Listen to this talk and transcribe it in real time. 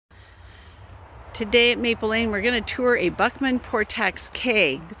Today at Maple Lane, we're going to tour a Böckmann Portax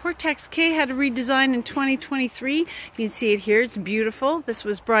K. The Portax K had a redesign in 2023. You can see it here. It's beautiful. This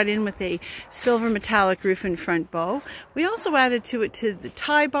was brought in with a silver metallic roof and front bow. We also added to the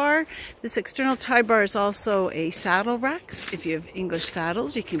tie bar. This external tie bar is also a saddle rack. If you have English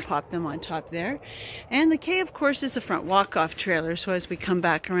saddles, you can pop them on top there. And the K, of course, is the front walk-off trailer. So as we come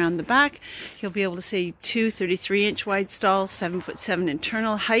back around the back, you'll be able to see two 33-inch wide stalls, 7'7"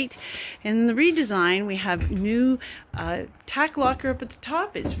 internal height. And the redesign, we have new tack locker up at the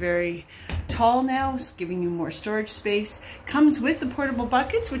top. It's very tall now, so giving you more storage space. Comes with the portable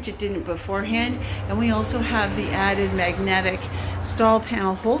buckets, which it didn't beforehand, and we also have the added magnetic stall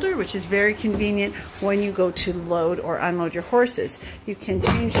panel holder, which is very convenient when you go to load or unload your horses. You can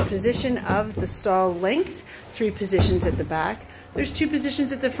change the position of the stall length, 3 positions at the back. There's 2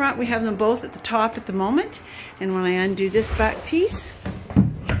 positions at the front. We have them both at the top at the moment, and when I undo this back piece,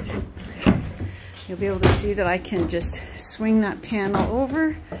 you'll be able to see that I can just swing that panel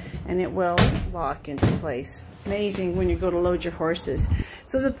over and it will lock into place. Amazing when you go to load your horses.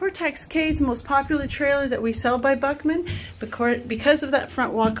 So the Portax K is the most popular trailer that we sell by Böckmann because of that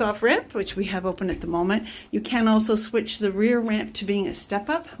front walk-off ramp, which we have open at the moment. You can also switch the rear ramp to being a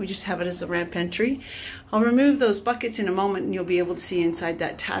step-up. We just have it as the ramp entry. I'll remove those buckets in a moment and you'll be able to see inside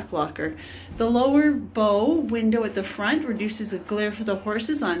that tack locker. The lower bow window at the front reduces the glare for the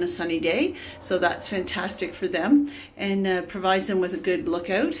horses on a sunny day, so that's fantastic for them and provides them with a good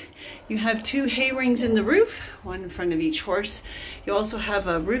lookout. You have 2 hay rings in the roof, one in front of each horse. You also have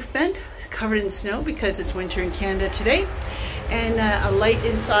a roof vent covered in snow because it's winter in Canada today, and a light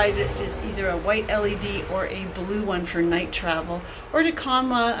inside is either a white LED or a blue one for night travel or to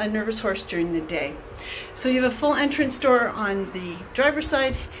calm a nervous horse during the day. So you have a full entrance door on the driver's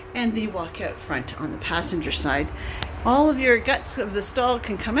side and the walkout front on the passenger side. All of your guts of the stall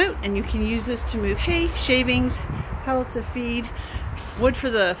can come out and you can use this to move hay, shavings, pellets of feed, wood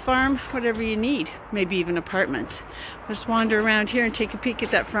for the farm, whatever you need, maybe even apartments. Just wander around here and take a peek at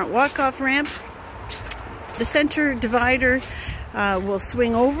that front walk-off ramp. The center divider will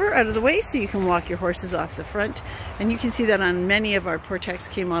swing over out of the way so you can walk your horses off the front, and you can see that on many of our Portax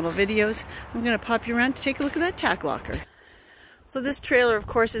K model videos. I'm going to pop you around to take a look at that tack locker. So this trailer, of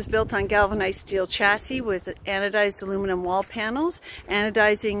course, is built on galvanized steel chassis with anodized aluminum wall panels.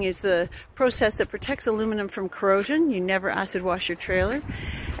 Anodizing is the process that protects aluminum from corrosion. You never acid wash your trailer.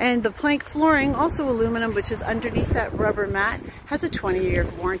 And the plank flooring, also aluminum, which is underneath that rubber mat, has a 20-year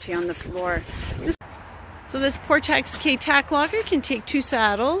warranty on the floor. So this Portax K tack locker can take 2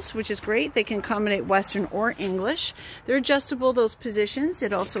 saddles, which is great. They can accommodate Western or English. They're adjustable, those positions.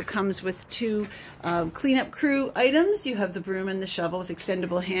 It also comes with 2 cleanup crew items. You have the broom and the shovel with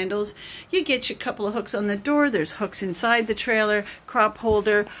extendable handles. You get a couple of hooks on the door. There's hooks inside the trailer, crop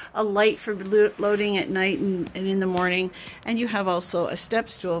holder, a light for loading at night and in the morning. And you have also a step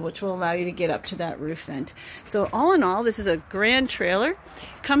stool, which will allow you to get up to that roof vent. So all in all, this is a grand trailer.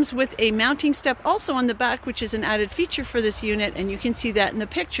 Comes with a mounting step also on the back, which is an added feature for this unit, and you can see that in the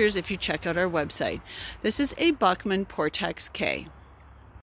pictures if you check out our website. This is a Böckmann Portax K.